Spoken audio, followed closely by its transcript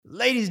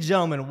Ladies and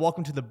gentlemen,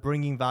 welcome to the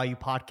Bringing Value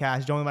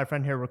podcast. Joining my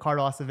friend here,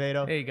 Ricardo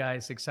Acevedo. Hey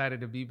guys,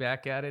 excited to be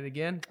back at it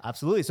again.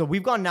 Absolutely. So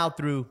we've gone now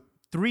through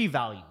 3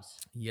 values.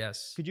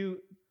 Yes. Could you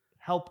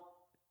help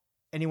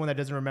anyone that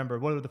doesn't remember,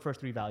 what are the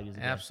first 3 values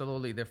again?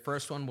 Absolutely. The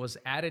first one was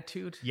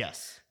attitude.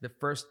 Yes.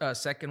 The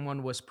second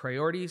one was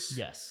priorities.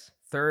 Yes.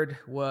 Third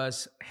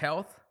was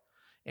health.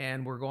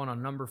 And we're going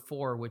on number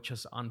 4, which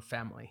is on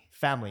family.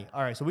 Family.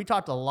 All right. So we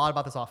talked a lot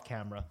about this off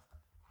camera.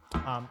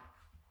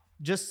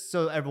 Just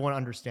so everyone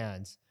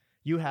understands,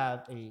 you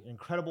have an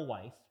incredible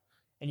wife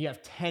and you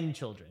have 10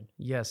 children.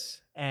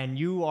 Yes. And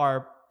you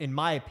are, in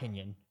my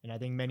opinion, and I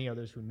think many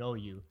others who know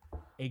you,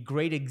 a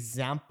great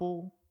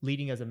example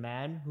leading as a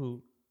man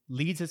who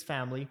leads his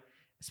family,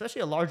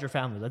 especially a larger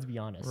family, let's be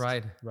honest.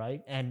 Right.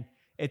 Right? And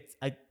it's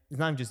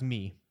not just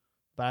me,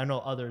 but I know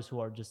others who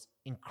are just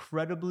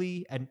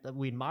incredibly, and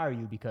we admire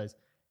you because,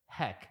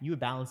 heck, you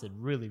balance it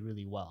really,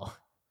 really well.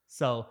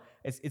 So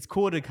it's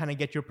cool to kind of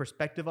get your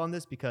perspective on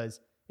this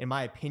because, in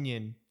my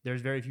opinion,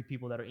 there's very few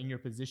people that are in your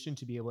position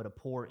to be able to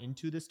pour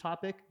into this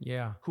topic.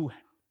 Yeah. Who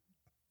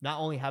not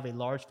only have a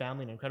large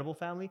family, an incredible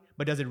family,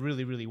 but does it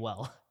really, really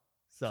well.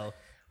 So,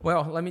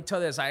 well, let me tell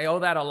you this. I owe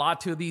that a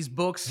lot to these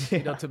books, to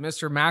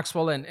Mr.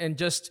 Maxwell, and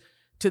just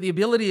to the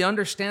ability to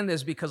understand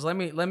this, because let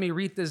me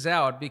read this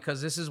out,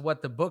 because this is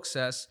what the book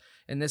says,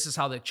 and this is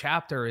how the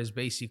chapter is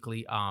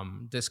basically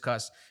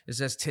discussed. It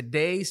says,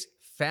 today's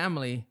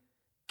family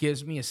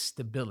gives me a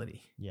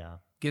stability. yeah.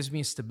 Gives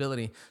me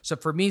stability. So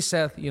for me,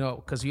 Seth,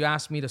 because you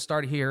asked me to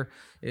start here,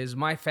 is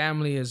my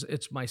family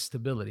it's my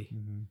stability.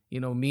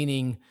 Mm-hmm.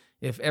 Meaning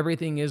if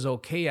everything is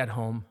okay at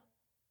home,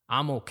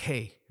 I'm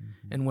okay.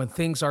 Mm-hmm. And when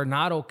things are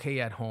not okay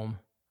at home,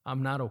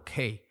 I'm not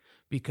okay,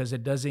 because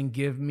it doesn't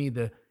give me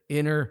the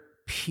inner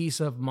peace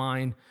of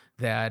mind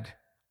that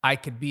I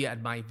could be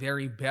at my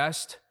very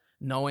best,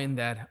 knowing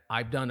that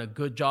I've done a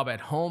good job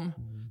at home.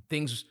 Mm-hmm.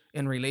 Things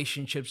in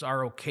relationships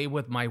are okay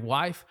with my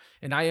wife,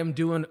 and I am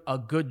doing a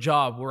good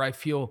job where I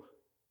feel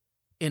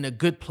in a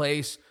good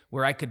place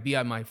where I could be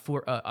at my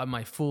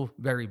full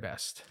very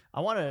best.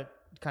 I want to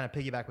kind of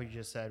piggyback what you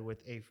just said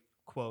with a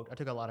quote. I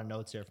took a lot of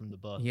notes here from the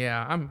book.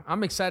 Yeah,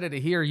 I'm excited to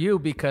hear you,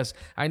 because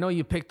I know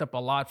you picked up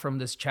a lot from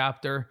this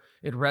chapter.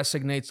 It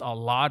resonates a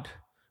lot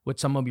with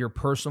some of your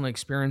personal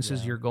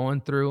experiences you're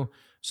going through,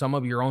 some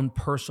of your own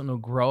personal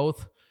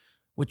growth,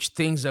 which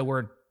things that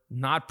were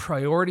not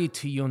priority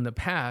to you in the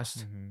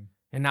past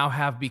and now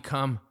have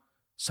become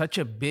such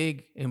a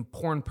big,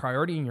 important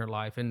priority in your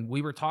life. And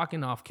we were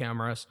talking off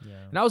cameras,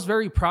 and I was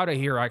very proud to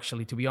hear,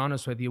 actually, to be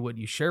honest with you, what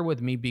you share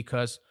with me,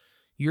 because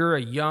you're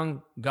a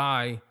young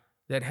guy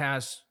that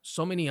has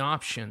so many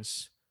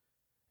options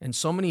and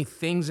so many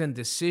things and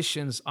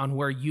decisions on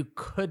where you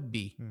could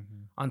be,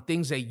 on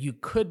things that you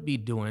could be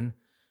doing,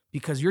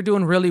 because you're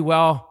doing really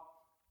well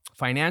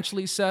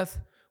financially, Seth,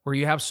 where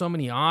you have so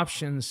many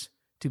options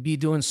to be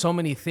doing so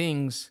many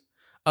things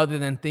other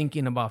than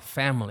thinking about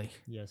family.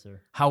 Yes,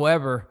 sir.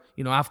 However,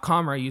 off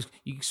camera, you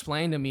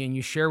explained to me and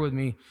you share with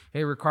me,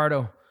 hey,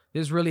 Ricardo,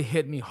 this really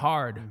hit me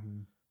hard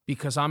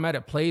because I'm at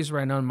a place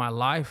right now in my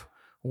life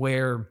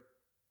where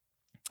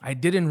I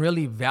didn't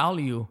really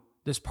value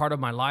this part of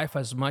my life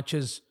as much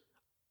as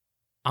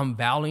I'm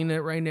valuing it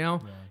right now.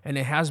 Yeah. And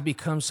it has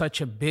become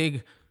such a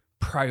big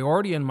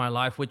priority in my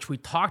life, which we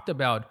talked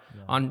about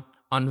on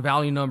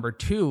value number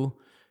 2.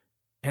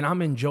 And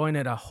I'm enjoying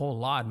it a whole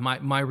lot.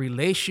 My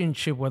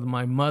relationship with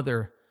my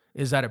mother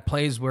is at a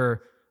place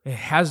where it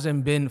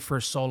hasn't been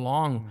for so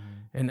long.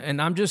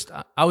 And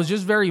I was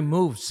just very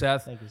moved,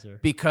 Seth. Thank you, sir.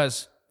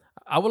 Because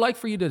I would like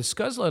for you to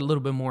discuss a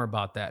little bit more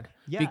about that.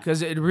 Yeah.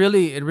 Because it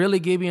really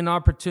gave me an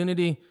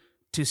opportunity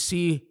to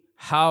see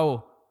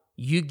how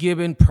you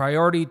giving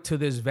priority to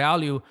this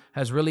value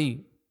has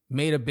really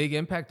made a big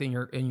impact in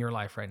your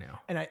life right now.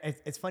 And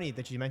it's funny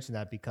that you mentioned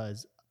that,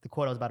 because the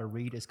quote I was about to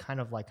read is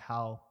kind of like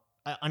how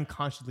I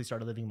unconsciously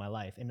started living my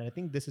life. And I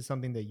think this is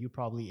something that you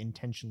probably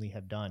intentionally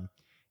have done.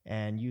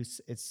 And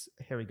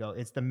here we go.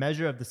 It's the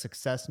measure of the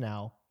success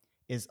now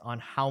is on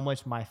how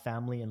much my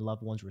family and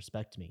loved ones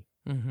respect me.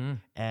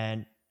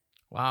 And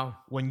wow,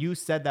 when you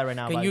said that right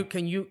now,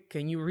 can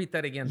you read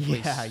that again,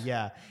 please?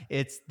 Yeah.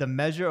 It's the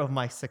measure of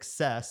my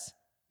success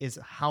is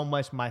how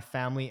much my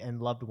family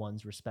and loved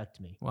ones respect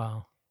me.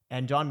 Wow.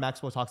 And John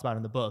Maxwell talks about it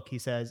in the book. He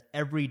says,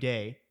 every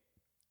day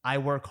I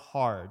work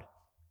hard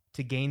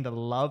to gain the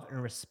love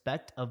and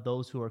respect of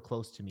those who are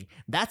close to me.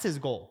 That's his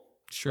goal.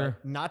 Sure.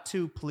 Right? Not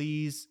to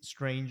please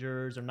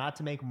strangers or not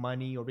to make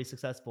money or be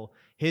successful.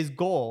 His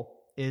goal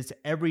is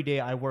every day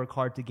I work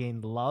hard to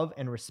gain love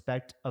and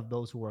respect of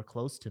those who are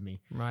close to me.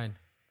 Right.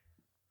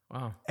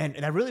 Wow. And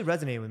that really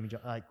resonated with me.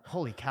 Like,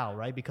 holy cow,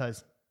 right?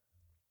 Because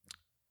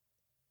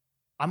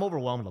I'm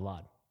overwhelmed a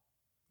lot,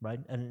 right?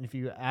 And if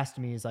you asked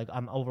me, it's like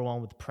I'm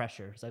overwhelmed with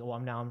pressure. It's like, well,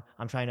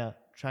 I'm trying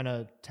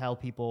to tell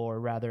people, or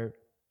rather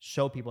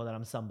show people that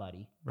I'm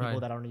somebody, people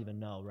that I don't even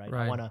know, right?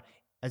 I want to,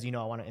 as you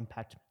know, I want to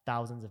impact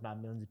thousands, if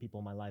not millions of people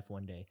in my life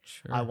one day.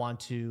 Sure. I want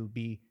to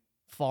be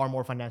far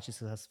more financially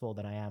successful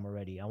than I am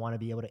already. I want to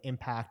be able to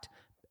impact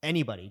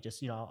anybody.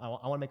 Just, I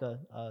want to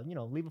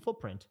make leave a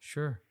footprint.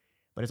 Sure.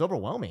 but it's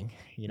overwhelming.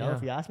 You know, Yeah.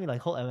 if you ask me,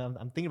 like, I'm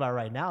thinking about it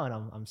right now, and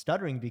I'm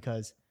stuttering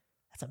because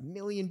that's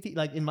 1,000,000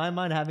 people. Like in my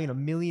mind, having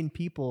 1,000,000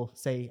 people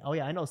say, "Oh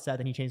yeah, I know Seth,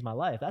 and he changed my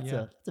life." That's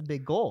a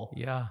big goal.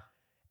 Yeah.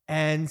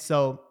 And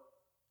so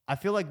I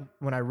feel like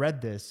when I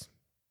read this,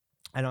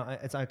 I don't.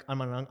 It's like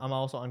I'm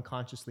also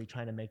unconsciously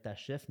trying to make that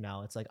shift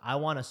now. It's like I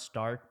want to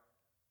start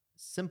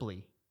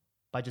simply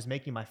by just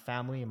making my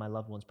family and my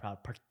loved ones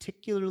proud,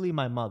 particularly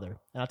my mother.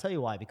 And I'll tell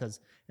you why, because,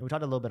 and we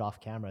talked a little bit off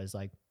camera, is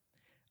like,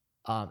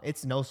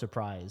 it's no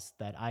surprise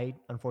that I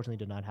unfortunately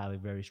did not have a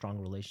very strong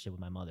relationship with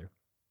my mother.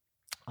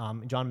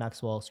 John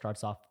Maxwell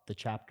starts off the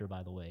chapter,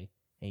 by the way,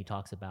 and he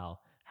talks about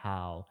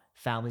how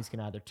families can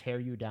either tear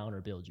you down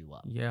or build you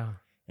up. Yeah.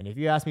 And if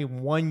you ask me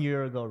 1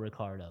 year ago,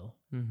 Ricardo,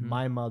 Mm-hmm.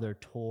 my mother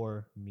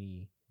tore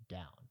me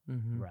down.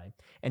 Mm-hmm. Right.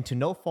 And to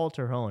no fault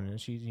of her own. And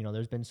she's,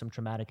 there's been some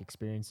traumatic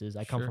experiences.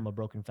 I come Sure. from a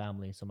broken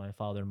family. So my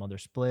father and mother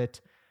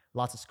split,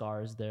 lots of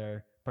scars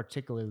there,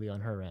 particularly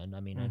on her end. I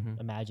mean, Mhm.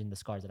 I imagine the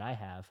scars that I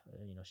have,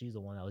 she's the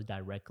one that was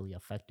directly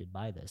affected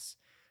by this.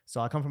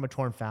 So I come from a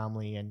torn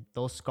family, and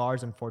those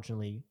scars,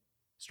 unfortunately,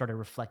 started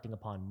reflecting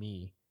upon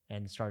me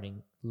and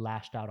starting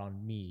lashed out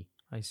on me.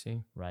 I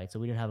see. Right. So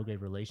we didn't have a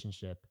great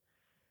relationship.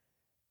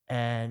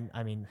 And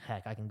I mean,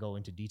 heck, I can go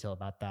into detail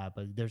about that,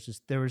 but there's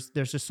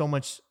just so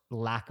much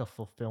lack of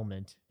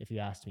fulfillment, if you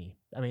ask me.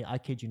 I mean, I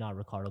kid you not,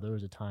 Ricardo, there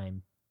was a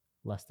time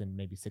less than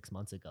maybe 6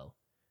 months ago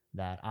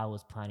that I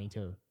was planning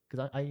to,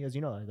 because I, as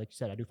you know, like you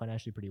said, I do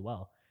financially pretty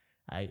well.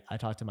 I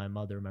talked to my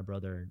mother, my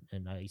brother,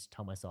 and I used to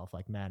tell myself,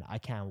 like, man, I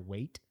can't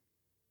wait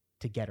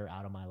to get her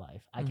out of my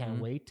life. I can't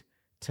Mhm. wait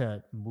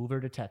to move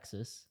her to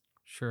Texas,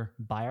 Sure.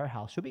 buy our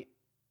house. She'll be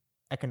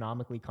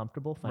economically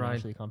comfortable,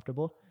 financially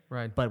comfortable.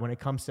 Right. But when it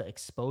comes to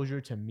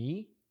exposure to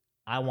me,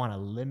 I want to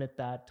limit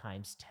that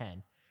times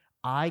 10.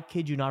 I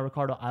kid you not,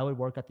 Ricardo, I would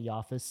work at the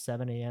office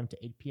 7 a.m.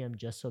 to 8 p.m.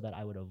 just so that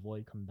I would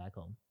avoid coming back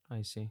home.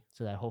 I see.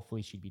 So that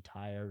hopefully she'd be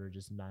tired or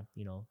just not,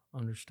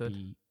 Understood.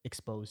 be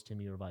exposed to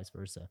me or vice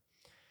versa.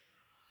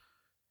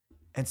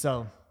 And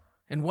so.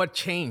 And what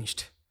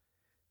changed?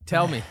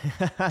 Tell me.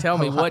 Tell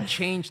me what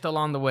changed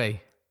along the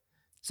way.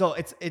 So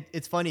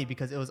it's funny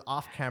because it was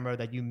off camera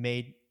that you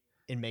made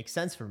it make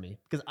sense for me.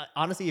 Because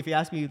honestly, if you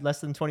asked me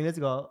less than 20 minutes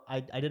ago, I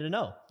didn't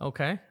know.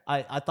 Okay.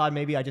 I thought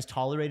maybe I just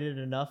tolerated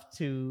it enough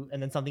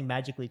and then something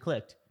magically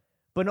clicked.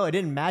 But no, it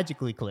didn't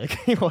magically click.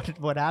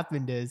 What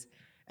happened is,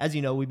 as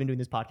you know, we've been doing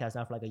this podcast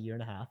now for like a year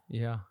and a half.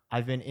 Yeah.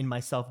 I've been in my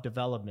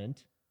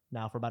self-development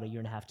now for about a year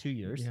and a half, 2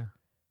 years. Yeah.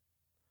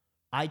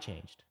 I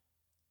changed.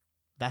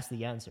 That's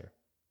the answer.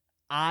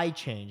 I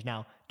changed.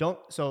 Now,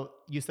 so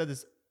you said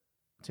this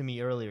to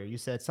me earlier. You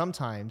said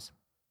sometimes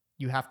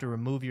you have to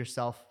remove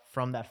yourself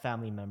from that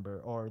family member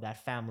or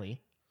that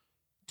family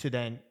to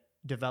then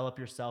develop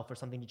yourself or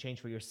something to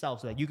change for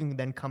yourself so that you can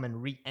then come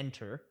and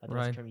re-enter. I think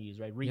that's the term you use,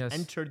 right?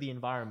 Re-enter the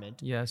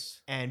environment.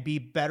 Yes. And be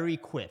better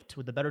equipped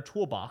with a better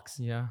toolbox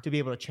to be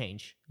able to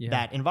change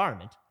that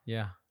environment.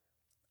 Yeah.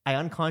 I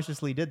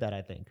unconsciously did that,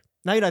 I think.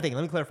 Now you're not thinking.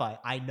 Let me clarify.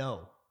 I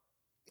know.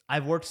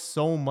 I've worked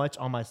so much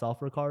on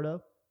myself,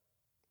 Ricardo,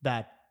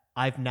 that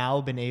I've now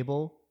been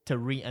able to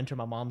re-enter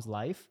my mom's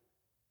life.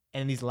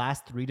 And in these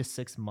last 3 to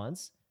 6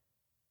 months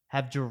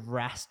have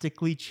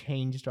drastically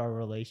changed our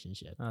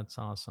relationship. That's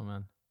awesome,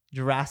 man.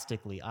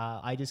 Drastically.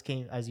 I just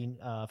came, as you,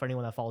 for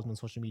anyone that follows me on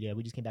social media,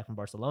 we just came back from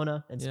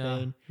Barcelona in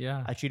Spain.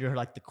 Yeah. I treated her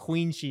like the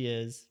queen she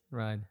is.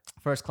 Right.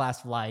 First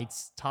class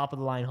flights, top of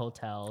the line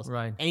hotels.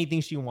 Right.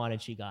 Anything she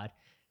wanted, she got.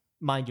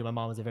 Mind you, my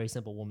mom is a very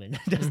simple woman.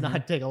 Does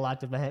not take a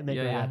lot to make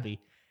her happy.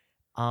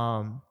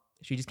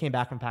 She just came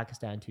back from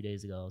Pakistan 2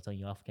 days ago. I'll tell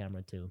you off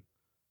camera too.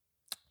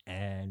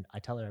 And I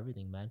tell her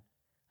everything, man.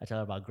 I tell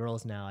her about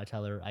girls now. I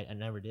tell her, I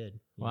never did.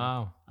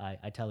 Wow.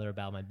 I tell her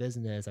about my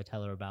business. I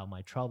tell her about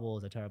my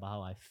troubles. I tell her about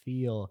how I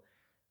feel.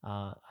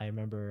 I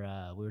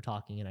remember we were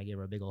talking and I gave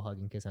her a big old hug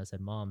and kiss. And I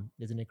said, Mom,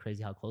 isn't it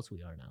crazy how close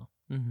we are now?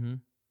 Mm-hmm.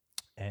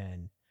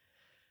 And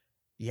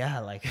yeah,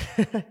 like,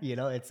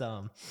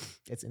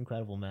 it's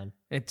incredible, man.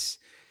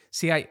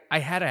 See, I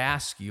had to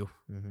ask you.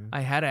 Mm-hmm.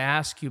 I had to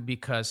ask you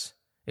because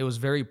it was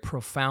very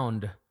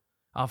profound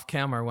off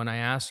camera when I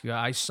asked you.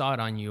 I saw it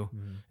on you.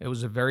 Mm-hmm. It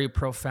was a very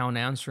profound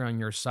answer on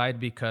your side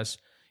because,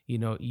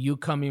 you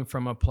coming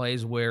from a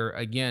place where,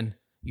 again,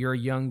 you're a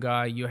young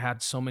guy, you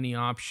had so many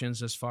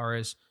options as far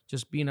as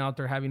just being out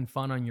there having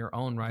fun on your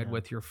own, right? Yeah.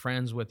 With your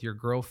friends, with your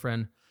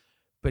girlfriend.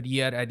 But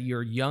yet at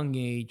your young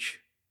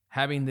age,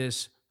 having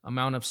this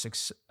amount of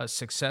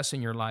success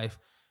in your life,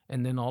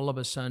 and then all of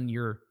a sudden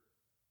you're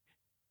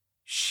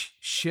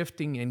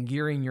shifting and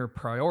gearing your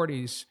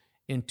priorities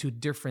into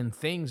different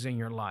things in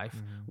your life.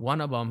 Mm-hmm.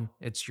 One of them,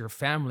 it's your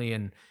family,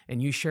 and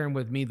you sharing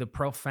with me the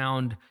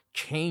profound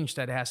change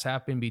that has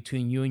happened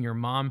between you and your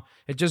mom.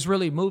 It just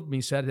really moved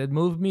me, Seth. It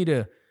moved me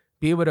to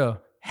be able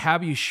to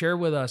have you share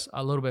with us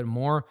a little bit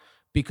more,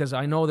 because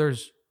I know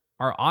there's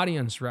our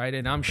audience, right?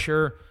 And I'm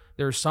sure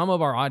there's some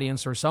of our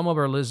audience or some of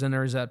our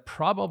listeners that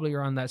probably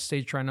are on that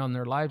stage right now in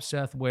their life,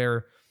 Seth,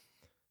 where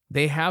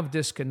they have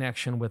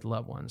disconnection with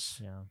loved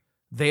ones. Yeah.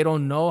 They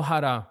don't know how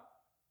to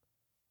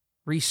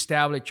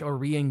reestablish or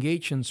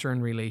re-engage in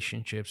certain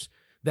relationships.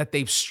 that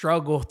they've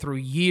struggled through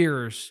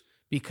years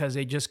because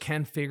they just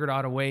can't figure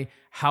out a way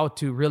how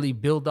to really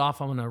build off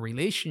on a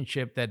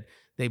relationship that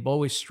they've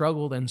always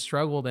struggled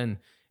and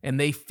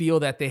they feel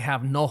that they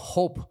have no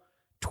hope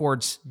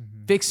towards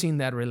fixing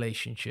that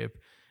relationship.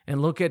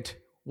 And look at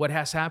what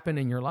has happened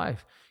in your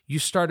life. You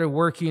started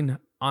working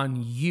on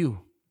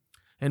you.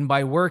 And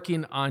by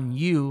working on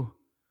you,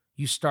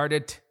 you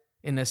started,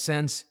 in a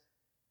sense,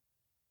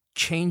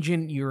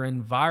 changing your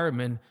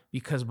environment,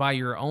 because by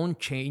your own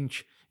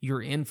change,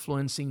 you're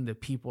influencing the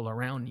people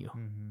around you.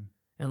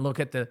 And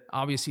look at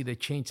obviously the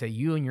change that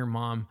you and your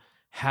mom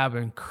have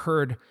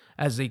incurred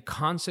as a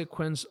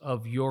consequence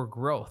of your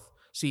growth.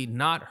 See,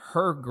 not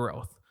her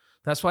growth.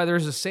 That's why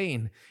there's a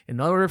saying,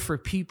 in order for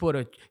people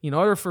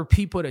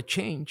to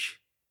change,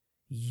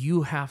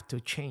 you have to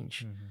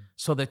change.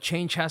 So the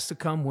change has to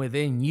come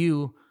within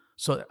you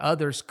so that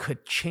others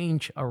could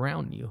change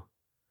around you.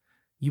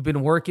 You've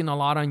been working a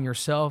lot on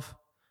yourself.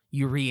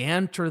 You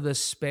re-enter the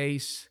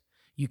space.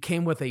 You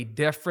came with a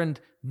different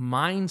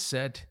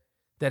mindset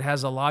that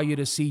has allowed you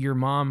to see your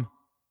mom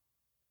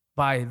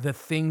by the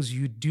things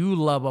you do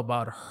love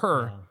about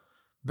her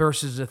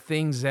versus the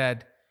things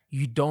that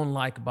you don't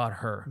like about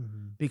her.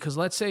 Because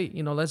let's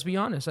be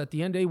honest, at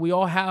the end of the day, we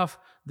all have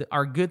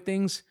our good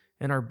things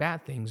and our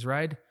bad things,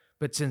 right?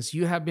 But since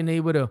you have been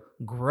able to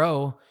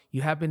grow,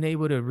 you have been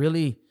able to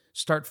really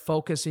start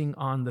focusing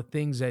on the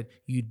things that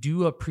you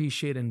do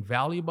appreciate and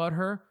value about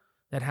her,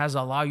 that has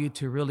allowed you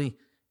to really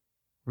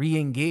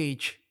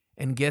re-engage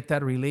and get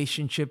that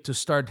relationship to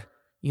start,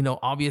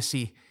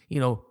 obviously,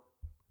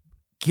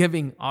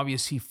 giving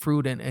obviously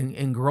fruit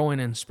and growing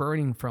and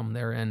spurting from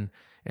there. And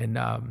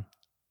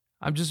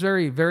I'm just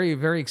very, very,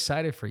 very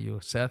excited for you,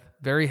 Seth.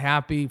 Very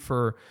happy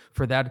for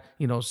that,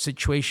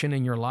 situation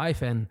in your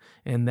life, and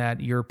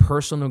that your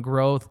personal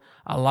growth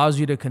allows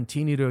you to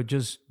continue to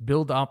just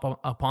build up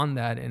upon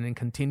that, and it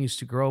continues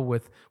to grow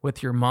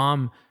with your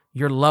mom,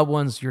 your loved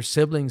ones, your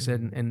siblings,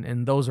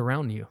 and those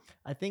around you.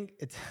 I think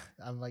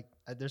I'm like,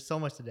 there's so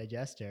much to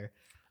digest here.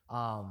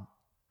 And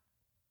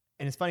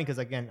it's funny because,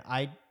 again,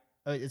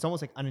 it's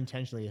almost like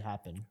unintentionally it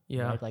happened.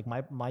 Yeah. Right?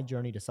 Like my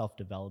journey to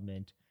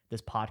self-development,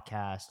 this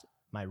podcast,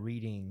 my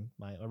reading,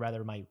 my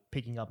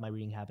picking up my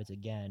reading habits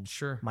again.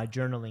 Sure. My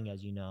journaling,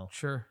 as you know.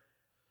 Sure.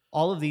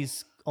 All of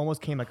these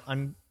almost came like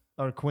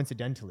or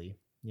coincidentally.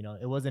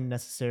 It wasn't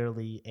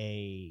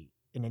necessarily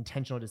an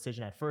intentional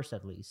decision at first,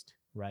 at least,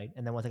 right?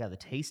 And then once I got the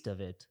taste of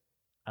it,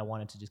 I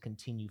wanted to just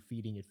continue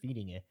feeding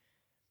it.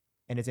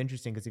 And it's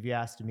interesting because if you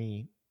asked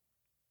me,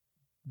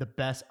 the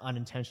best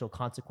unintentional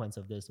consequence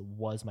of this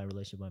was my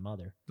relationship with my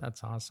mother.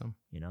 That's awesome.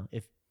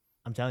 If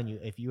I'm telling you,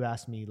 if you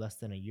asked me less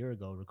than a year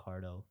ago,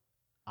 Ricardo,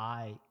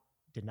 I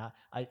did not.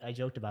 I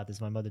joked about this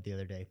with my mother the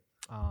other day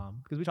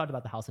because we talked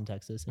about the house in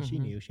Texas, and she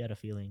knew, she had a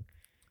feeling,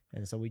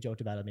 and so we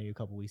joked about it maybe a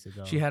couple weeks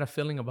ago. She had a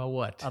feeling about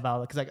what?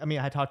 About because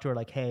I talked to her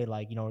like, hey,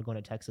 we're going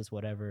to Texas,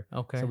 whatever.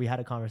 Okay. So we had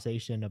a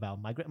conversation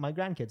about my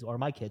grandkids or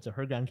my kids or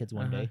her grandkids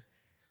one day,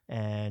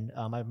 and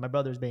my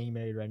brother's being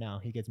married right now.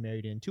 He gets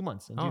married in 2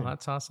 months. In June.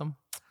 That's awesome.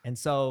 And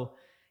so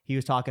he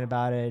was talking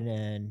about it,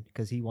 and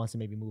because he wants to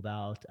maybe move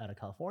out of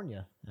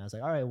California, and I was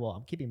like, all right, well,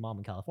 I'm keeping mom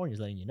in California,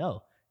 just letting you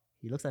know.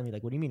 He looks at me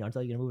like, what do you mean? Aren't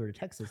you going to move her to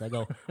Texas? I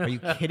go, are you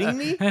kidding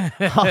me? I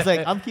was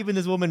like, I'm keeping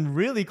this woman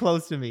really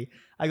close to me.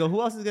 I go, who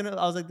else is going to,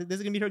 I was like, this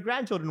is going to be her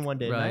grandchildren one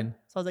day, right. man.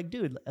 So I was like,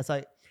 dude, it's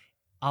like,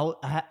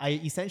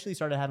 I essentially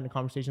started having a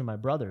conversation with my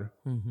brother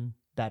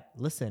that,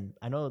 listen,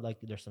 I know like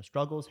there's some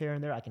struggles here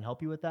and there. I can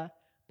help you with that,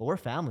 but we're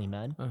family,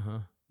 man.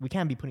 We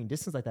can't be putting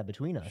distance like that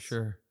between us.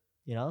 Sure.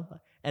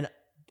 And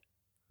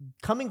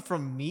coming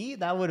from me,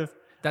 that would have,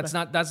 That's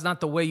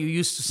not the way you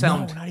used to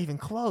sound. No, not even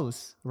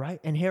close, right?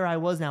 And here I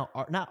was now,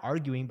 not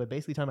arguing, but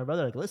basically telling my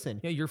brother, like,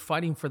 listen. Yeah, you're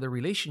fighting for the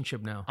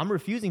relationship now. I'm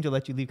refusing to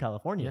let you leave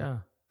California. Yeah.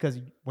 Because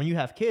when you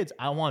have kids,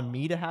 I want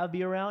me to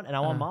be around, and I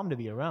want mom to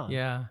be around.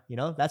 Yeah.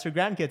 That's her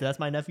grandkids. That's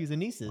my nephews and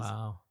nieces.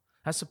 Wow.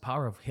 That's the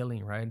power of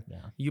healing, right? Yeah.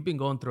 You've been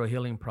going through a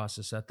healing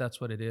process.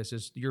 That's what it is.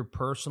 Is your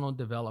personal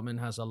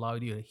development has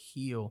allowed you to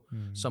heal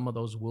some of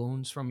those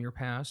wounds from your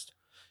past,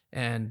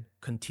 and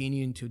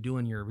continuing to do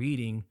in your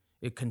reading,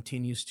 it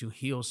continues to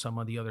heal some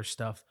of the other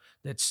stuff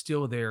that's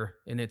still there,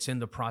 and it's in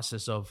the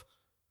process of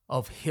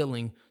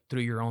healing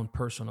through your own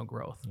personal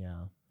growth.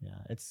 Yeah,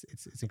 it's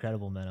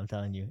incredible, man. I'm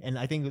telling you. And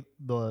I think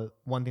the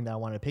one thing that I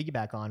wanted to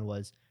piggyback on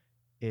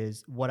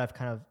is what I've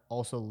kind of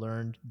also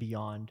learned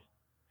beyond,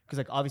 because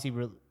like obviously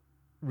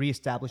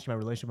reestablishing my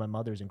relationship with my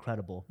mother is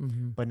incredible,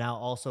 but now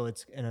also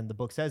and the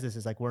book says this,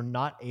 is like we're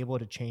not able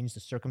to change the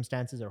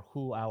circumstances or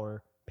who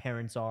our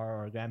parents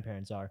are or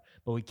grandparents are,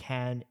 but we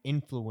can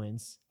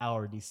influence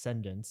our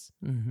descendants,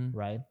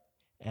 right?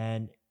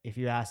 And if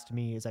you asked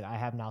me, it's like I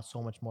have now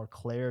so much more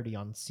clarity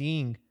on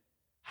seeing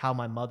how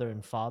my mother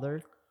and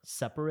father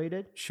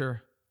separated.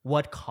 Sure.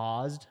 What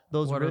caused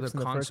those rips in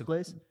the first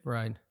place.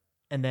 Right.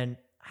 And then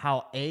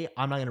how A,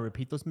 I'm not going to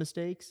repeat those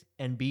mistakes,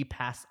 and B,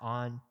 pass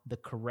on the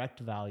correct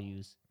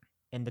values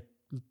and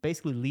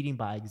basically leading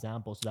by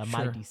example so that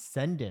my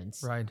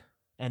descendants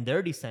and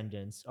their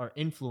descendants are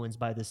influenced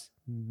by this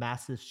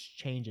massive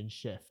change and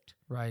shift.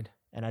 Right.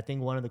 And I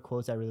think one of the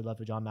quotes I really loved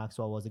for John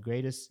Maxwell was the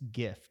greatest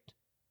gift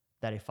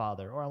that a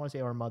father, or I want to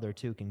say or a mother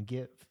too, can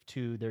give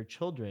to their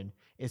children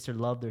is to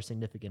love their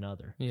significant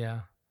other.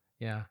 Yeah.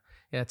 Yeah.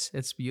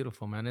 It's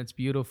beautiful, man. It's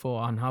beautiful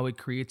on how it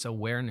creates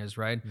awareness,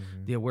 right?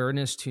 The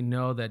awareness to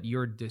know that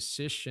your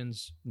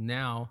decisions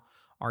now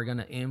are going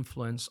to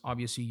influence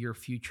obviously your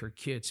future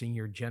kids and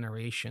your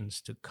generations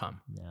to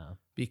come. Yeah.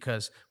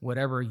 Because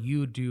whatever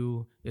you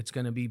do, it's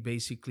going to be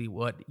basically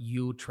what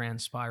you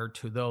transpire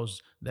to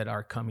those that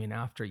are coming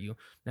after you.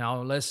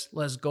 Now let's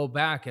go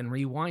back and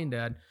rewind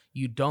that.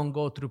 You don't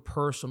go through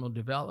personal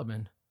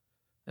development.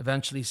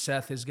 Eventually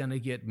Seth is going to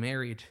get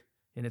married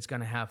and it's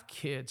going to have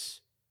kids.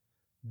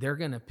 They're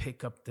going to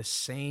pick up the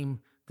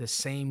same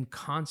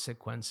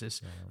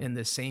consequences and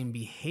the same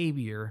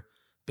behavior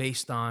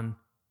based on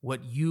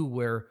what you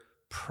were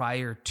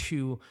prior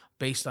to,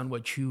 based on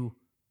what you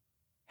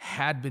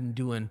had been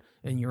doing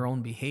in your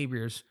own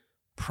behaviors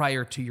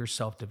prior to your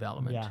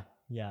self-development. Yeah.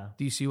 Yeah.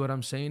 Do you see what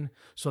I'm saying?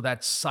 So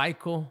that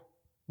cycle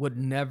would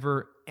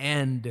never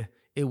end.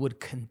 It would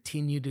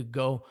continue to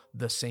go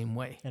the same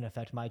way. And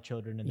affect my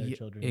children and their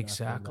children.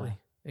 Exactly.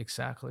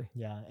 Exactly.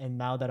 Yeah. And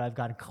now that I've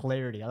gotten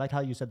clarity, I like how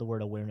you said the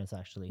word awareness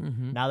actually.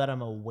 Mm-hmm. Now that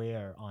I'm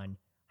aware on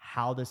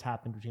how this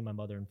happened between my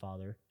mother and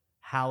father,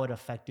 how it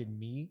affected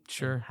me,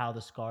 Sure. and how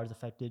the scars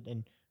affected,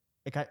 and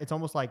it's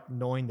almost like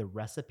knowing the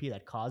recipe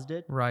that caused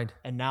it. Right.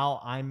 And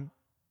now I'm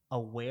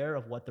aware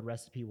of what the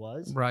recipe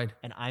was. Right.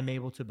 And I'm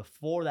able to,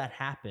 before that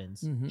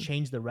happens, Mhm.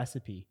 change the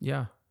recipe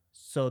Yeah.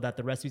 so that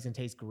the recipes can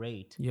taste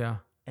great, Yeah.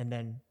 and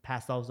then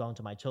pass those on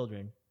to my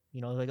children.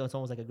 You know, like it's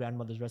almost like a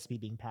grandmother's recipe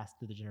being passed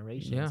through the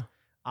generations. Yeah.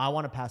 I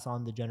want to pass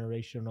on the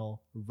generational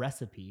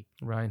recipe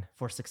Right.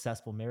 for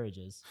successful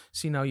marriages.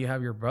 See, now you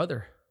have your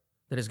brother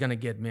that is going to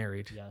get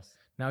married. Yes.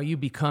 Now you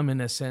become,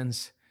 in a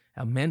sense,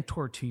 a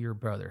mentor to your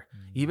brother,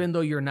 even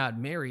though you're not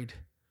married.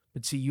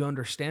 But see, you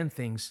understand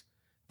things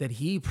that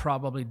he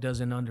probably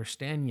doesn't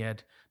understand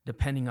yet,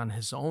 depending on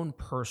his own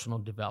personal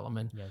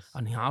development, Yes.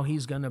 on how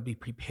he's going to be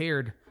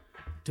prepared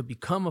to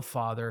become a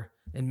father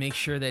and make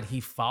sure that he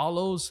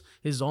follows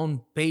his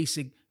own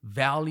basic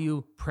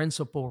value,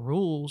 principle,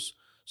 rules,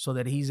 so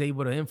that he's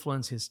able to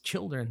influence his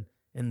children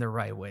in the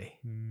right way.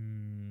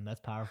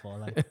 That's powerful.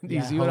 Like, Do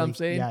you see what I'm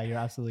saying? Yeah, you're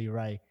absolutely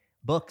right.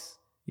 Books,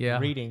 Yeah.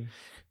 reading.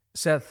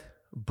 Seth,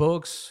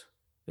 books,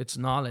 it's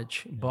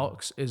knowledge.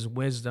 Books is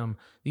wisdom.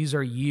 These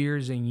are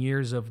years and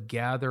years of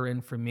gather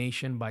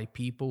information by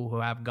people who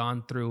have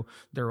gone through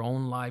their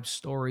own life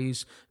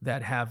stories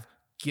that have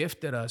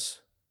gifted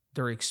us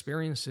their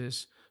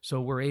experiences. So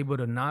we're able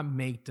to not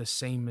make the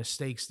same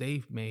mistakes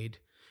they've made,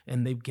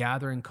 and they've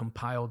gathered and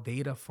compiled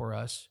data for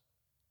us.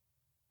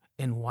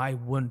 And why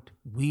wouldn't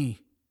we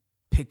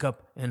pick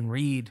up and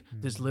read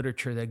this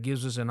literature that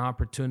gives us an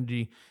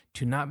opportunity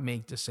to not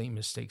make the same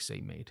mistakes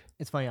they made?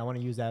 It's funny. I want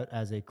to use that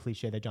as a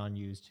cliche that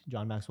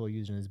John Maxwell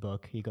used in his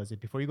book. He goes,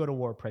 before you go to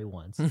war, pray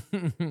once.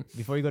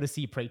 Before you go to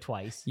sea, pray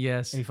twice.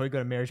 Yes. And before you go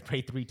to marriage,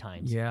 pray 3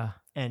 times. Yeah.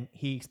 And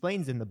he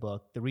explains in the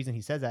book, the reason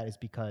he says that is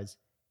because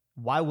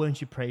why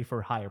wouldn't you pray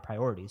for higher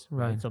priorities?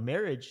 Right. So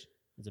marriage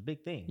is a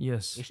big thing.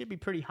 Yes. It should be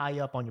pretty high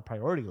up on your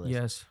priority list.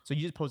 Yes. So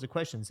you just pose a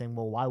question saying,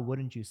 well, why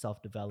wouldn't you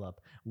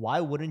self-develop?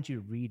 Why wouldn't you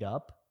read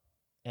up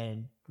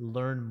and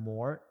learn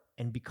more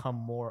and become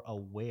more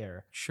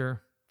aware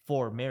Sure.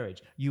 for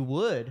marriage? You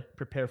would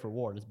prepare for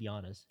war, let's be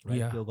honest. Right?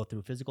 Yeah. You'll go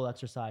through physical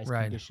exercise,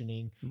 Right.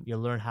 conditioning.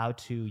 You'll learn how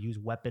to use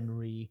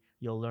weaponry.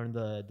 You'll learn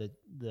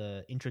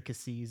the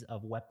intricacies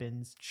of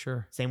weapons.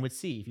 Sure. Same with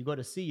sea. If you go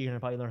to sea, you're going to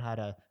probably learn how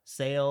to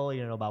sail,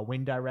 you know, about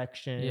wind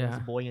directions, Yeah.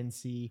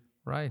 buoyancy.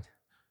 Right.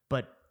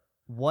 But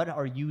what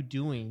are you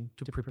doing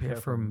To prepare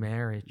for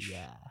marriage.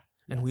 Yeah.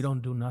 And we Yes.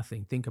 don't do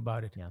nothing. Think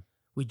about it. Yeah.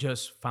 We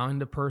just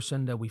find the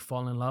person that we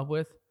fall in love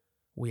with.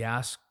 We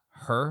ask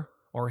her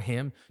or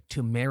him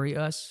to marry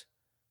us,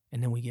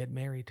 and then we get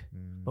married.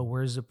 But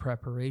where's the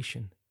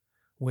preparation?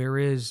 Where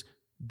is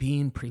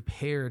being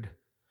prepared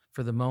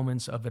for the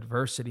moments of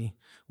adversity?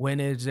 When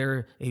is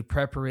there a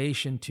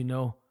preparation to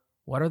know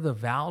what are the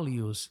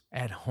values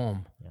at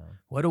home? Yeah.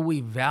 What do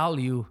we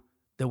value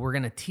that we're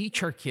going to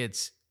teach our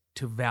kids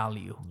to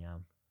value? Yeah.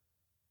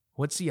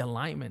 What's the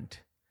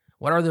alignment?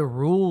 What are the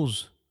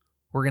rules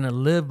we're going to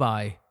live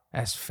by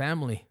as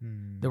family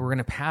that we're going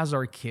to pass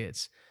our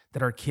kids,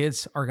 that our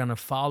kids are going to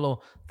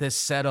follow this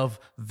set of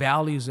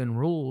values and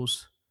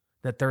rules,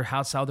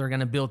 that's how they're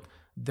going to build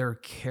their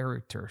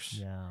characters.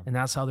 Yeah. And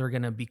that's how they're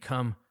going to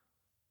become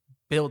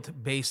built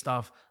based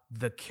off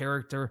the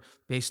character,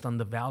 based on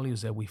the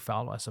values that we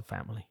follow as a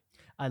family.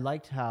 I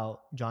liked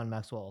how John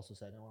Maxwell also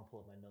said, I want to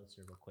pull up my notes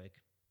here real quick,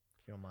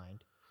 if you don't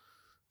mind.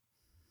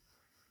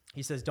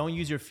 He says, don't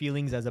use your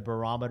feelings as a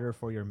barometer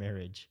for your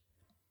marriage.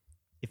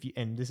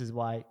 And this is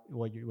why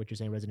what you're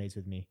saying resonates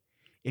with me.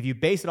 If you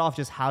base it off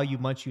just how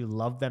much you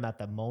love them at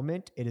the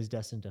moment, it is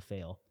destined to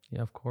fail.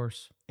 Yeah, of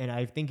course. And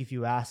I think if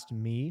you asked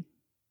me,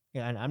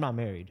 and I'm not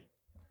married,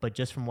 but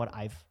just from what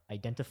I've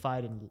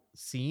identified and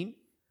seen,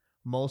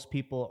 most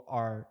people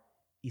are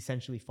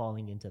essentially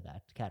falling into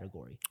that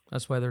category.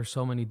 That's why there's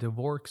so many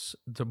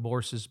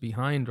divorces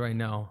behind right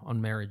now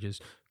on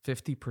marriages.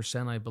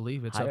 50%, I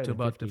believe, it's Higher up to than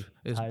about 50.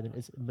 It's higher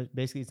than,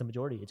 basically it's the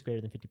majority. It's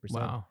greater than 50%.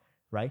 wow.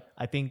 Right?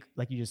 I think,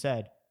 like you just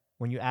said,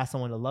 when you ask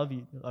someone to love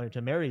you or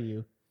to marry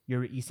you,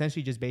 you're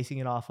essentially just basing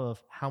it off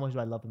of how much do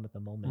I love them at the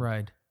moment.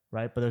 Right.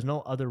 Right? But there's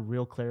no other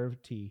real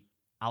clarity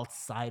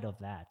outside of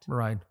that.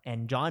 Right.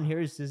 And John here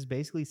is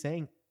basically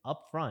saying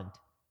up front,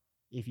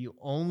 if you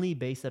only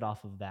base it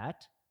off of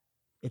that,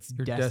 it's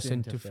You're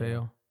destined to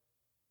fail.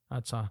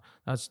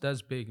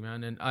 That's big,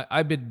 man. And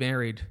I've been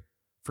married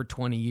for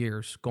 20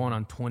 years, going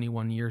on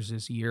 21 years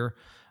this year.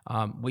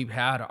 We've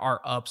had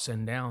our ups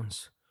and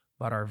downs,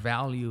 but our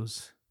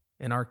values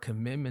and our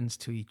commitments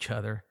to each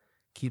other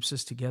keeps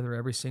us together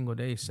every single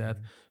day, Seth,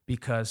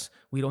 because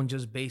we don't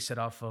just base it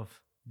off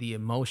of the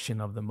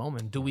emotion of the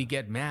moment. Do we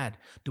get mad?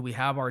 Do we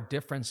have our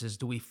differences?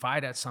 Do we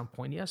fight at some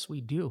point? Yes,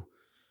 we do.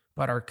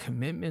 But our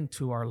commitment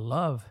to our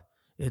love,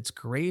 it's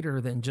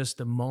greater than just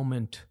the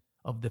moment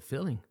of the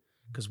feeling.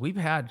 Because we've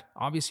had,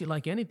 obviously,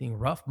 like anything,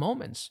 rough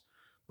moments,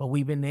 but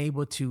we've been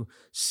able to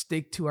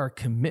stick to our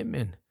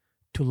commitment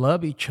to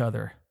love each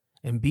other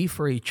and be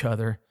for each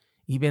other,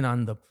 even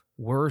on the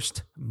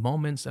worst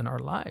moments in our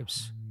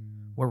lives,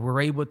 where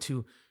we're able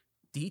to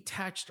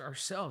detach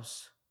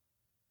ourselves,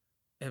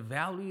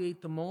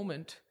 evaluate the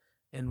moment,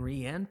 and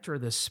re-enter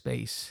the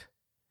space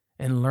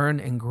and learn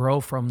and grow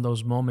from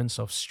those moments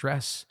of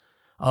stress,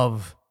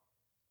 of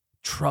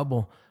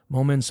trouble,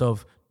 moments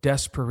of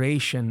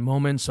desperation,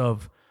 moments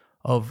of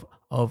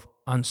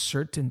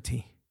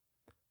uncertainty,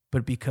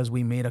 but because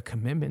we made a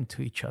commitment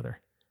to each other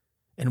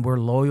and we're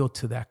loyal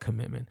to that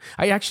commitment.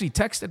 I actually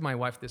texted my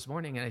wife this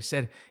morning and I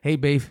said, hey,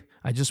 babe,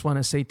 I just want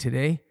to say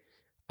today,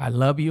 I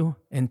love you.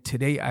 And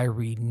today I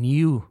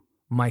renew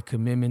my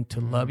commitment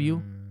to love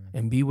you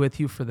and be with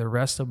you for the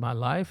rest of my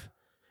life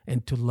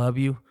and to love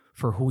you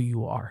for who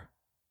you are.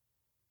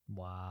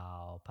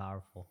 Wow,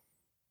 powerful.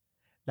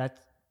 That's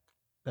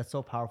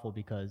so powerful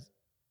because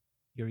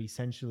you're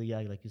essentially,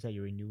 like you said,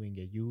 you're renewing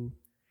it.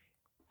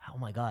 Oh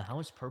my God, how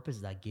much purpose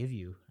does that give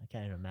you? I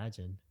can't even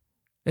imagine.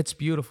 It's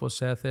beautiful,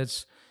 Seth.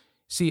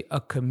 See, a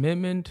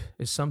commitment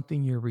is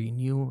something you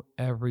renew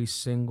every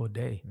single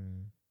day.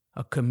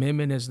 A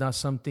commitment is not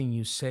something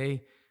you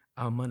say,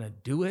 I'm going to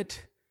do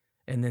it,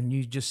 and then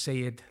you just say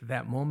it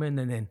that moment,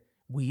 and then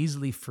we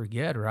easily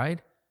forget,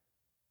 right?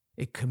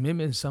 A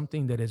commitment is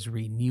something that is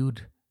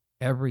renewed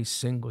every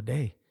single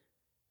day.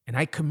 And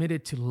I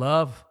committed to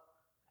love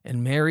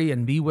and marry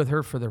and be with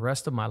her for the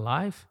rest of my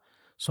life.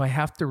 So I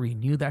have to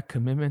renew that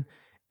commitment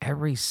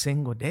every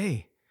single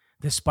day,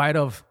 despite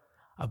of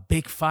a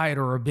big fight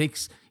or a big,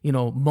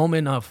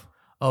 moment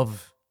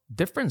of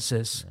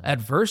differences,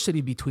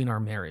 adversity between our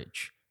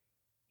marriage.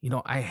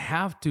 I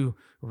have to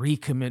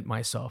recommit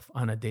myself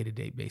on a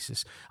day-to-day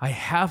basis. I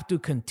have to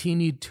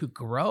continue to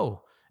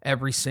grow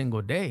every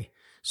single day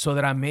so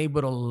that I'm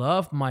able to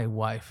love my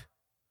wife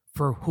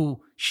for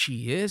who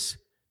she is,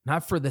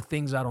 not for the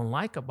things I don't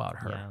like about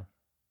her. Yeah.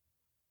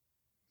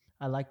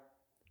 I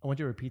want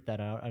you to repeat that.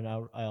 And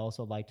I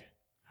also liked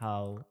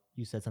how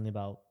you said something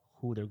about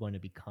who they're going to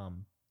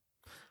become.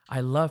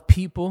 I love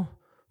people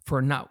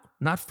for not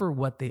for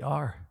what they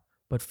are,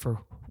 but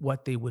for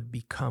what they would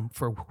become,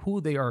 for who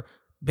they are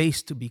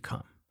based to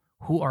become.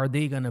 Who are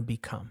they going to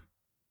become?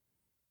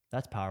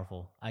 That's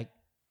powerful. I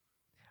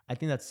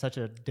think that's such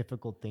a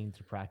difficult thing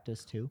to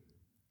practice too.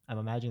 I'm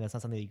imagining that's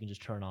not something that you can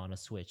just turn on a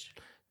switch.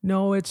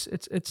 No, it's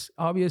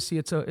obviously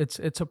it's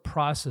a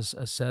process,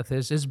 Seth.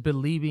 It's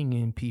believing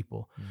in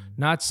people,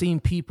 not seeing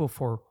people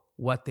for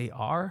what they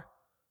are,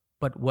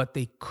 but what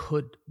they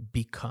could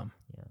become.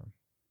 Yeah.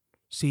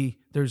 See,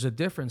 there's a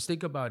difference.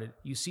 Think about it.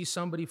 You see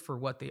somebody for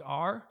what they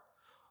are,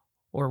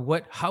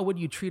 or how would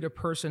you treat a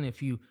person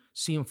if you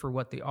see them for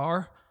what they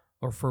are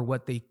or for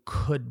what they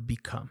could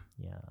become?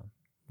 Yeah.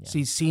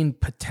 See, seeing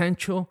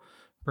potential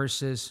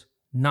versus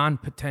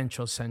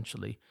non-potential,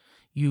 essentially.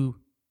 You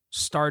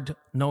start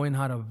knowing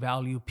how to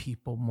value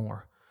people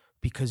more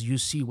because you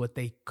see what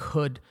they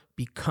could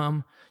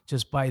become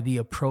just by the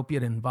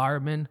appropriate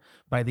environment,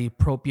 by the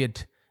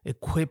appropriate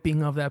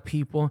equipping of that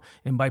people,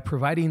 and by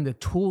providing the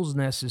tools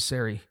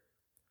necessary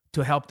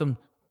to help them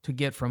to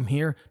get from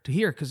here to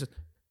here. Because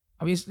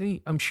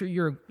obviously, I'm sure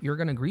you're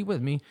going to agree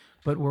with me,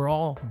 but we're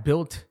all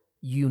built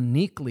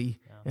uniquely,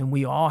 and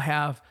we all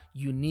have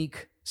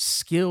unique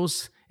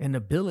skills and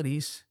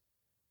abilities.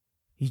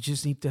 You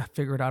just need to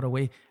figure out a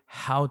way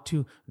how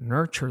to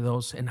nurture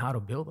those and how to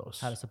build those.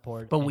 How to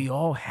support. But we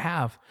all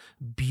have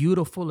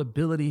beautiful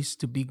abilities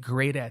to be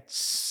great at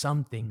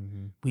something.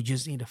 Mm-hmm. We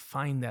just need to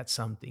find that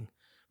something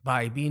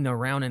by being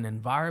around an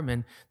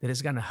environment that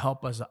is going to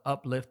help us,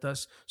 uplift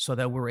us, so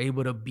that we're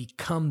able to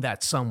become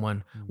that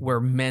someone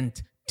we're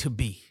meant to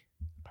be.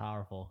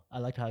 Powerful. I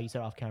liked how you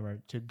said off camera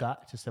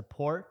to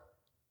support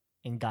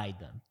and guide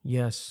them.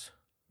 Yes.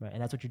 Right.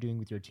 And that's what you're doing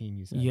with your team,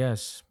 you said.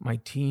 Yes. My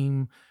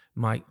team,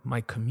 my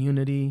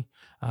community.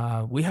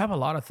 We have a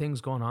lot of things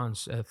going on,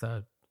 Seth.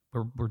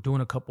 we're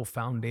doing a couple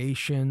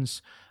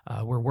foundations.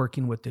 We're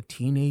working with the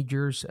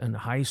teenagers and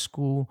high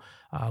school.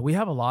 We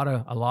have a lot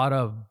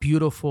of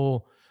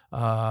beautiful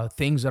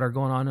things that are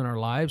going on in our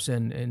lives,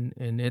 and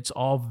it's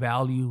all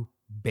value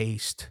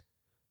based.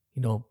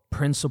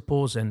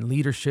 Principles and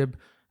leadership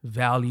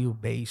value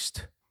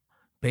based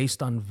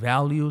on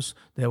values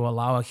that will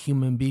allow a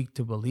human being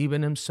to believe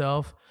in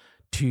himself,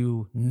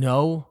 to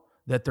know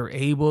that they're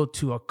able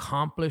to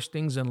accomplish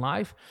things in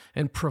life,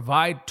 and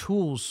provide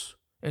tools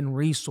and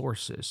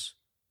resources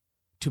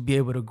to be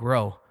able to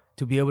grow,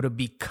 to be able to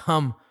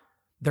become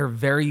their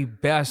very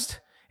best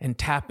and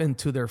tap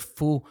into their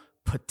full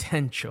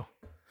potential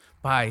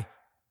by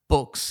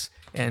books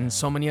and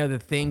so many other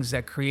things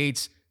that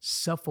creates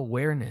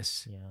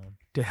self-awareness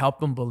to help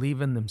them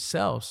believe in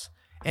themselves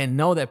and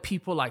know that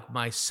people like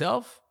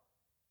myself,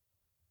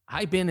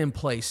 I've been in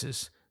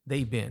places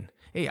they've been.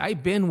 Hey,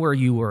 I've been where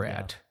you were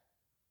at,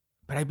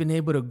 but I've been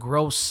able to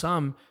grow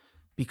some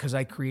because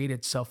I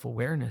created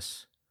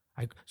self-awareness.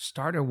 I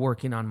started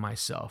working on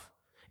myself,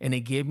 and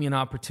it gave me an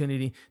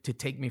opportunity to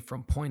take me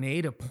from point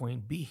A to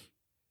point B.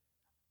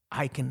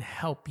 I can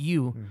help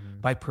you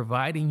by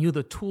providing you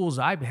the tools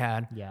I've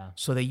had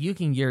so that you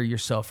can gear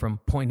yourself from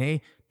point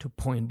A to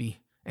point B.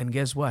 And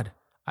guess what?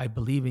 I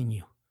believe in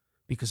you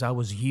because I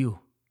was you.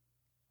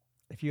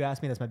 If you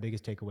ask me, that's my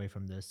biggest takeaway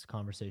from this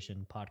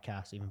conversation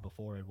podcast, even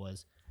before it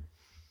was,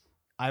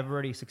 I've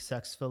already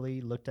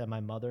successfully looked at my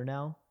mother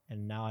now,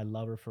 and now I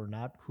love her for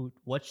not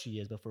what she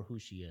is, but for who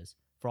she is,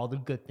 for all the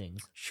good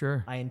things.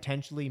 Sure. I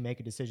intentionally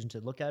make a decision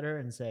to look at her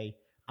and say,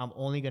 I'm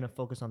only going to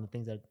focus on the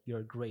things that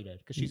you're great at,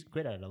 because she's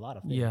great at a lot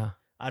of things. Yeah.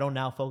 I don't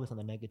now focus on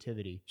the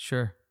negativity.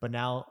 Sure. But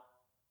now,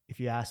 if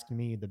you ask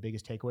me, the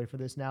biggest takeaway for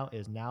this now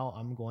is now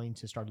I'm going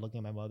to start looking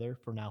at my mother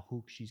for now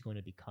who she's going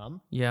to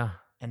become. Yeah.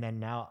 And then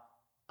now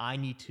I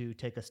need to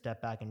take a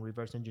step back and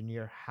reverse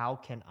engineer how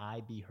can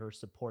I be her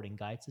support and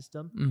guide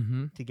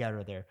system to get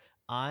her there.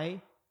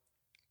 I'm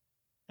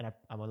going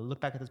to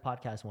look back at this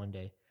podcast one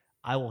day.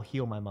 I will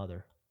heal my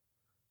mother.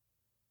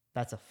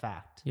 That's a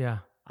fact. Yeah.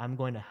 I'm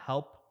going to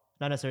help,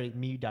 not necessarily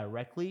me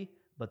directly,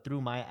 but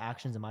through my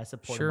actions and my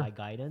support and my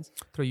guidance.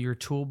 Through your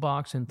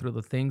toolbox and through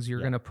the things you're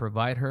going to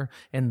provide her,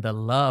 and the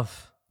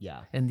love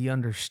and the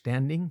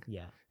understanding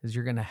is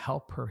you're going to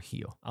help her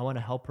heal. I want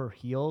to help her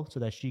heal so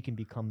that she can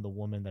become the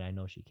woman that I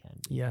know she can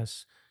be.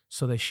 Yes.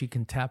 So that she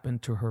can tap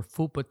into her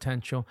full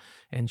potential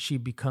and she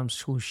becomes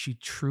who she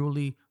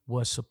truly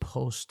was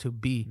supposed to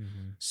be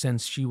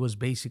since she was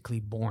basically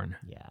born.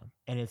 Yeah.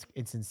 And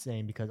it's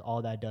insane because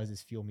all that does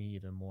is fuel me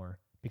even more,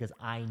 because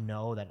I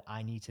know that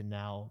I need to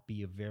now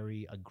be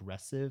very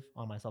aggressive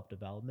on my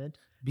self-development.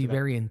 Be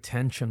very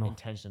intentional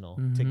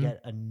to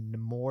get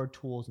more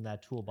tools in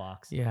that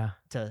toolbox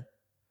to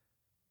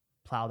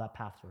plow that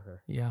path for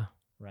her. Yeah.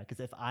 Right. Because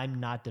if I'm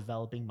not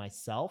developing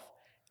myself,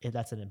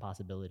 that's an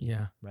impossibility.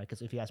 Yeah. Right.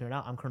 Because if you ask me right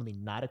now, I'm currently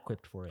not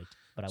equipped for it,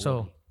 but I will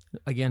So be.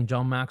 Again,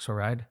 John Maxwell,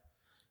 right?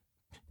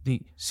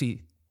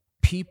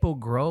 People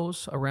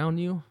grows around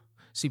you.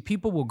 See,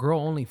 people will grow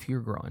only if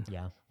you're growing.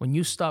 Yeah. When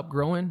you stop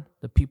growing,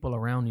 the people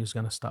around you is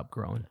going to stop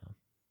growing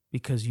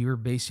because you're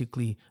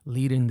basically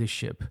leading the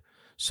ship.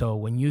 So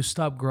when you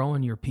stop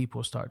growing, your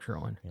people start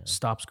growing,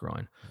 stops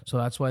growing. So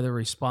that's why the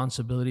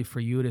responsibility for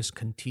you is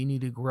continue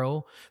to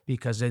grow,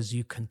 because as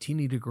you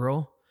continue to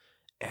grow,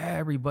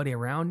 everybody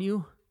around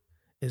you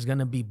is going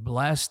to be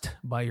blessed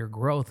by your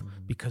growth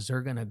because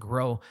they're going to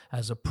grow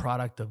as a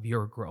product of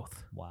your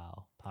growth.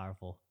 Wow.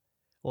 Powerful.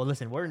 Well,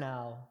 listen, we're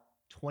now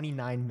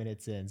 29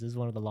 minutes in. So this is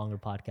one of the longer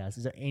podcasts.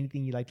 Is there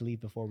anything you'd like to leave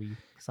before we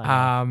sign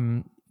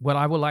off? What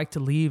I would like to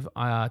leave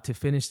to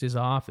finish this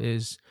off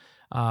is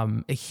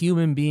a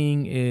human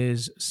being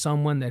is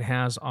someone that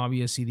has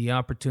obviously the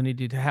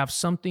opportunity to have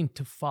something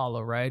to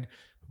follow, right?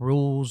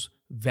 Rules,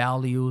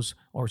 values,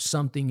 or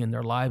something in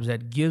their lives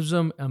that gives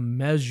them a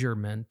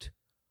measurement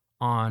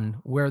on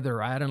where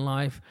they're at in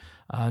life,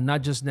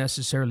 not just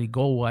necessarily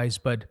goal-wise,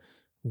 but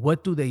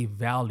what do they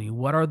value?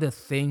 What are the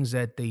things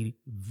that they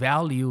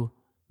value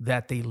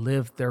that they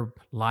live their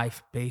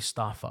life based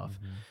off of?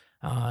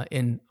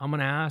 And I'm going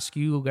to ask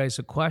you guys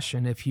a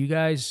question. If you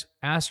guys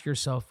ask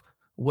yourself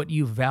what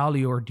you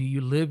value, or do you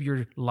live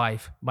your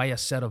life by a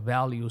set of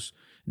values?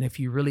 And if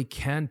you really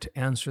can't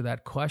answer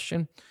that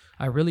question,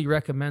 I really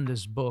recommend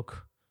this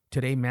book,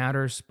 Today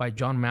Matters by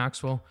John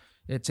Maxwell.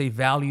 It's a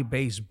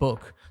value-based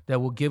book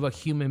that will give a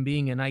human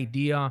being an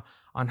idea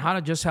on how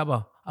to just have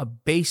a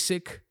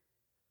basic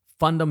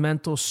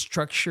fundamental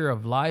structure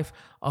of life,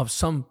 of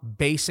some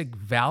basic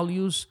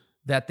values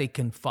that they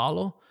can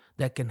follow,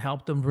 that can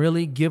help them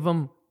really give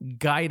them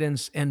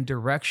guidance and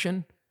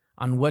direction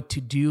on what to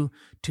do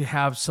to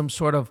have some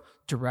sort of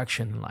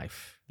direction in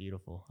life.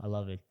 Beautiful. I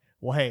love it.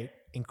 Well, hey,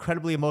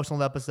 incredibly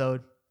emotional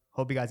episode.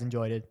 Hope you guys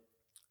enjoyed it.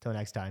 Till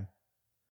next time.